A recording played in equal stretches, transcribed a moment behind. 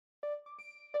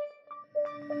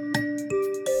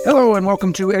Hello and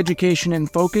welcome to Education in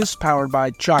Focus, powered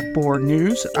by Chalkboard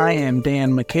News. I am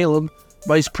Dan McCaleb,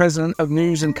 Vice President of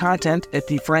News and Content at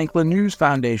the Franklin News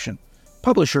Foundation,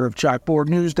 publisher of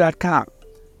ChalkboardNews.com.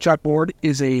 Chalkboard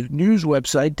is a news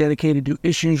website dedicated to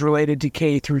issues related to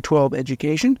K-12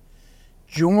 education.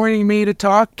 Joining me to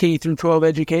talk K-12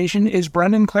 education is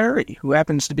Brendan Clary, who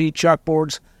happens to be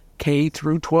Chalkboard's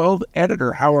K-12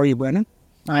 editor. How are you, Brendan?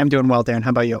 I'm doing well, Dan.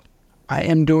 How about you? I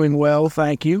am doing well,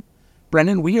 thank you.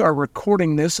 Brendan, we are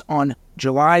recording this on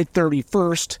July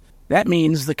 31st. That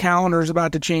means the calendar is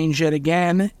about to change yet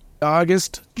again.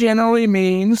 August generally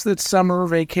means that summer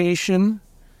vacation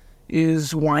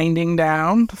is winding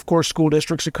down. Of course, school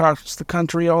districts across the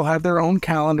country all have their own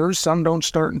calendars. Some don't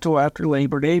start until after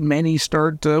Labor Day. Many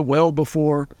start well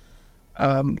before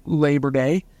Labor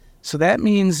Day. So that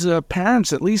means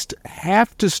parents at least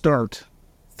have to start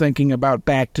thinking about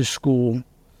back-to-school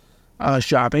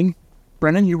shopping.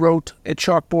 Brendan, you wrote at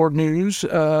Chalkboard News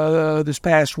this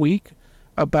past week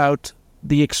about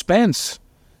the expense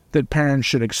that parents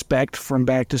should expect from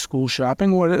back-to-school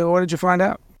shopping. What did you find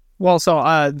out? Well, so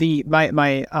it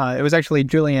was actually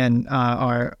Julian,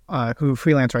 who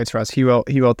freelance writes for us. He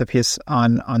wrote the piece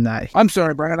on that. I'm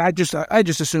sorry, Brendan. I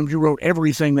just assumed you wrote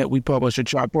everything that we publish at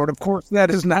Chalkboard. Of course, that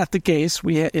is not the case.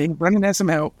 Brendan has some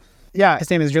help. Yeah, his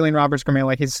name is Julian Roberts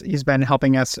Gramela. He's been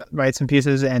helping us write some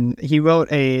pieces, and he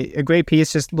wrote a great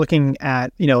piece just looking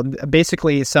at,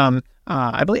 basically some,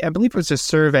 I believe it was a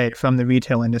survey from the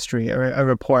retail industry, or a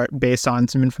report based on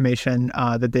some information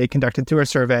that they conducted through a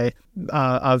survey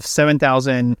of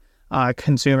 7,000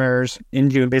 consumers in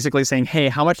June, basically saying, hey,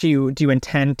 how much do you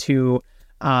intend to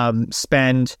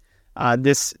spend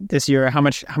this year? How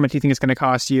much do you think it's going to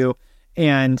cost you?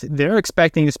 And they're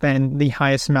expecting to spend the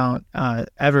highest amount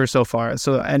ever so far.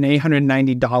 So an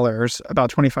 $890, about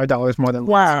 $25 more than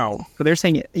wow. Last. So they're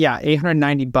saying, yeah,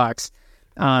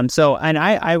 $890. So, and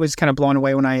I was kind of blown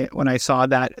away when I saw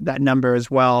that number as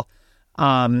well.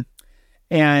 And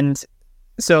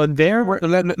so there.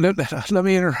 Let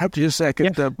me interrupt you a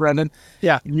second, yeah. Brendan.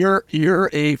 Yeah, you're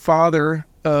a father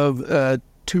of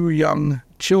two young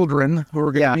children who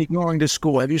are going to be going to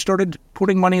school. Have you started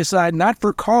putting money aside, not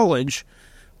for college,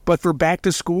 but for back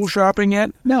to school shopping yet?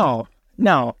 No.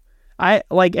 I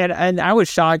was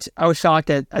shocked. I was shocked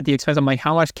at the expense. I'm like,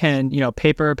 how much can,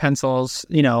 paper, pencils,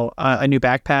 a new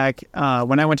backpack.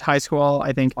 When I went to high school,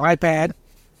 I think iPad.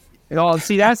 Well,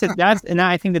 see, and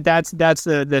I think that's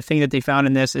the thing that they found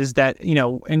in this is that,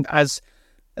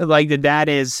 that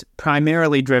is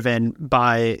primarily driven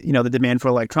by, the demand for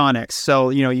electronics. So,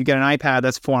 you get an iPad,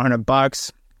 that's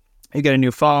 $400. You get a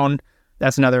new phone,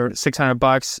 that's another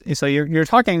 $600. So you're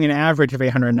talking an average of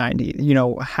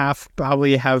 $890. Half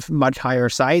probably have much higher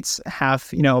sites,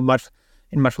 half, much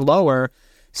lower.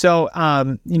 So,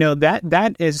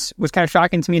 that was kind of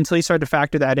shocking to me until you started to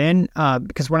factor that in.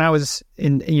 Because when I was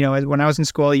in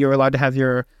school, you were allowed to have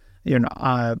your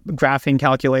graphing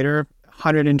calculator,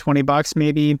 $120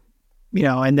 maybe,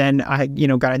 and then I,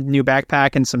 got a new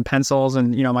backpack and some pencils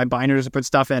and, my binders to put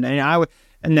stuff in, and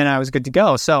then I was good to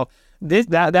go. So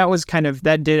that was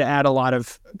that did add a lot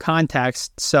of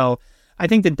context. So I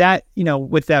think that,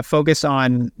 with that focus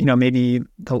on, maybe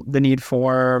the need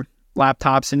for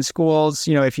laptops in schools,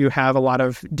 if you have a lot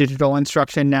of digital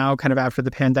instruction now, kind of after the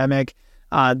pandemic,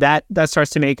 that starts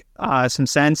to make some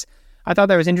sense. I thought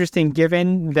that was interesting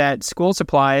given that school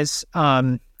supplies,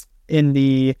 in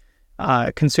the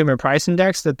Consumer Price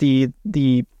Index that the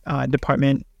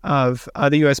Department of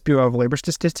the U.S. Bureau of Labor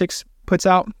Statistics puts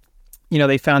out,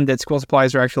 they found that school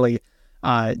supplies are actually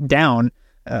down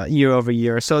year over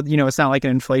year. So, it's not like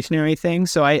an inflationary thing.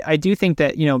 So I do think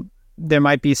that, there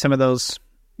might be some of those,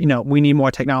 we need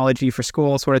more technology for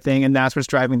school sort of thing. And that's what's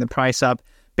driving the price up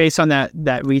based on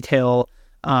that retail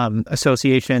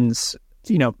association's,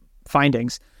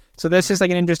 findings. So that's just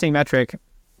like an interesting metric.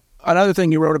 Another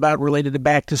thing you wrote about related to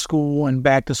back to school and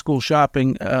back to school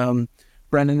shopping,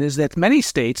 Brendan, is that many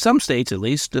states, some states at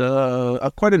least,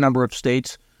 quite a number of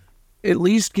states, at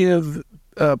least give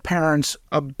parents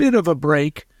a bit of a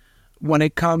break when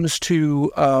it comes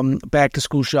to back to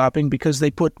school shopping because they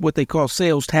put what they call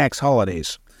sales tax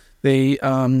holidays. They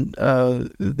don't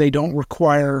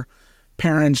require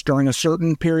parents during a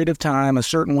certain period of time, a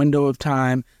certain window of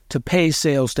time, to pay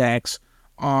sales tax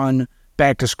on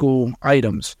back to school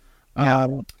items.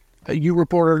 You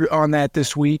reported on that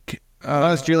this week. That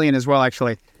was Julian as well,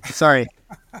 actually. Sorry.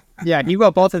 Yeah, he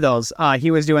wrote both of those. He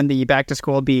was doing the back to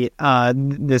school beat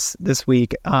this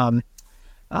week. But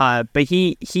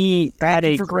he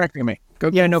had for correcting me.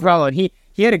 Yeah, no problem. He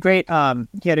had a great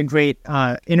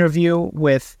interview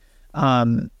with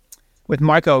with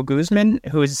Marco Guzman,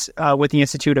 who's with the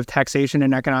Institute of Taxation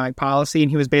and Economic Policy, and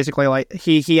he was basically like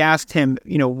he asked him,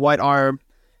 what are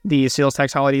the sales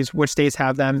tax holidays? Which states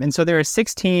have them? And so there are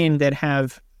 16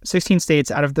 states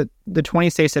out of the 20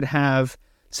 states that have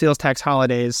sales tax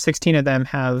holidays. 16 of them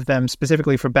have them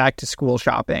specifically for back to school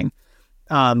shopping,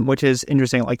 which is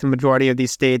interesting. Like the majority of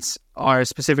these states are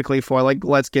specifically for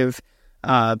let's give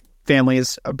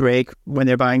families a break when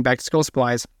they're buying back to school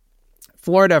supplies.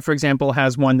 Florida, for example,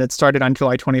 has one that started on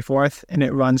July 24th and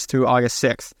it runs through August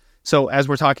 6th. So as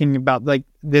we're talking about,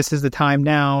 this is the time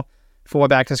now for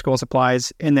back to school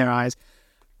supplies in their eyes.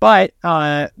 But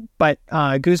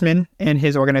Guzman and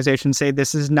his organization say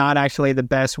this is not actually the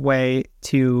best way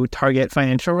to target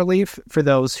financial relief for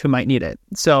those who might need it.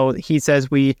 So he says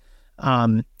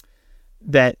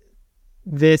that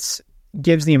this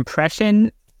gives the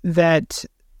impression that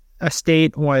a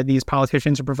state or these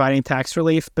politicians are providing tax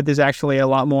relief, but there's actually a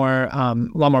lot more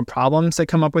problems that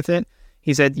come up with it.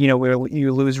 He said, where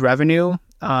you lose revenue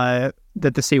that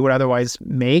the state would otherwise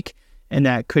make, and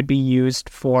that could be used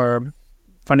for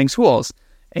funding schools.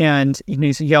 And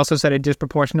he also said it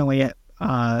disproportionately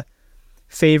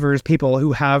favors people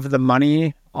who have the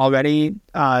money already,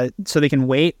 so they can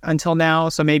wait until now.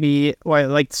 So maybe,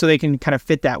 so they can kind of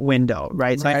fit that window,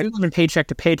 right? So if you live in paycheck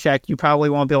to paycheck, you probably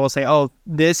won't be able to say, oh,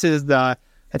 this is the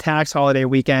tax holiday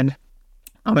weekend.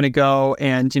 I'm going to go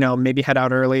and, maybe head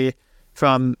out early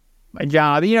from my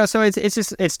job. So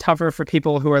it's tougher for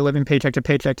people who are living paycheck to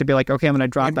paycheck to be like, okay, I'm going to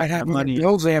drop that money.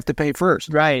 Bills they have to pay first.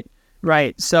 Right.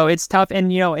 So it's tough.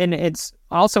 And, and it's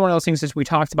also one of those things, as we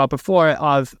talked about before,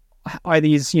 of are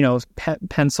these,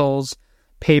 pencils,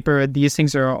 paper, these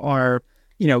things are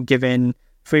given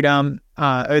freedom.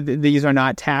 These are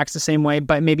not taxed the same way,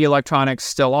 but maybe electronics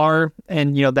still are.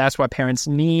 And, that's what parents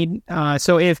need.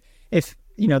 So if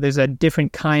there's a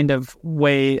different kind of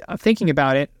way of thinking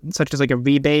about it, such as like a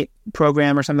rebate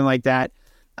program or something like that,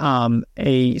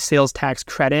 a sales tax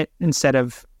credit instead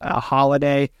of a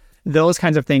holiday, those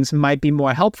kinds of things might be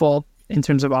more helpful in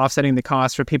terms of offsetting the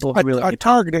cost for people who really a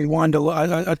targeted one to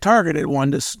lower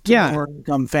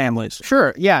income families.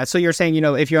 Sure, yeah. So you're saying,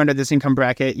 if you're under this income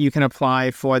bracket, you can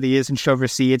apply for these and show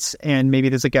receipts, and maybe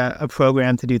there's like a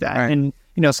program to do that. Right. And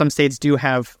some states do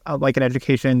have like an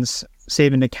education's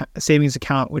savings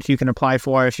account, which you can apply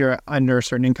for if you're under a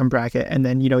certain income bracket, and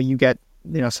then you get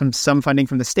some funding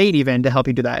from the state even to help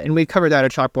you do that. And we covered that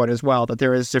at Chalkboard as well, that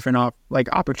there is different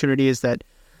opportunities that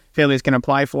families can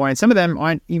apply for, and some of them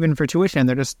aren't even for tuition;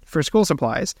 they're just for school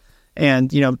supplies. And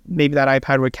maybe that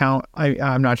iPad would count.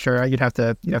 I'm not sure. You'd have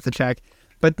to check.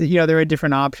 But there are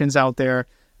different options out there.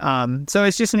 So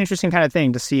it's just an interesting kind of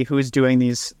thing to see who's doing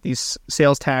these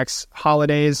sales tax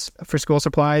holidays for school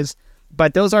supplies.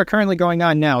 But those are currently going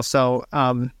on now. So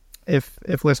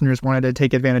if listeners wanted to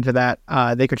take advantage of that,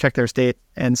 they could check their state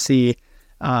and see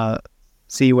what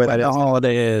that the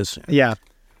holiday is. Yeah.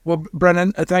 Well,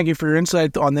 Brennan, thank you for your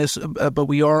insight on this, but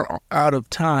we are out of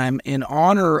time. In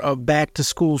honor of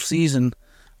back-to-school season,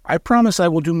 I promise I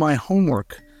will do my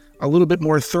homework a little bit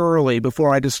more thoroughly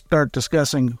before I just start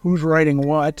discussing who's writing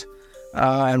what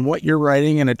and what you're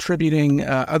writing and attributing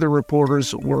other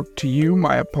reporters' work to you.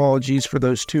 My apologies for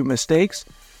those two mistakes.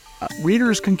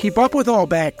 Readers can keep up with all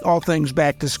things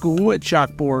back-to-school at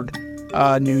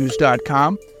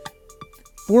chalkboardnews.com.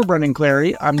 For Brennan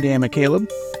Clary, I'm Dan McCaleb.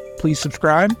 Please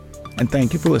subscribe, and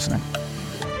thank you for listening.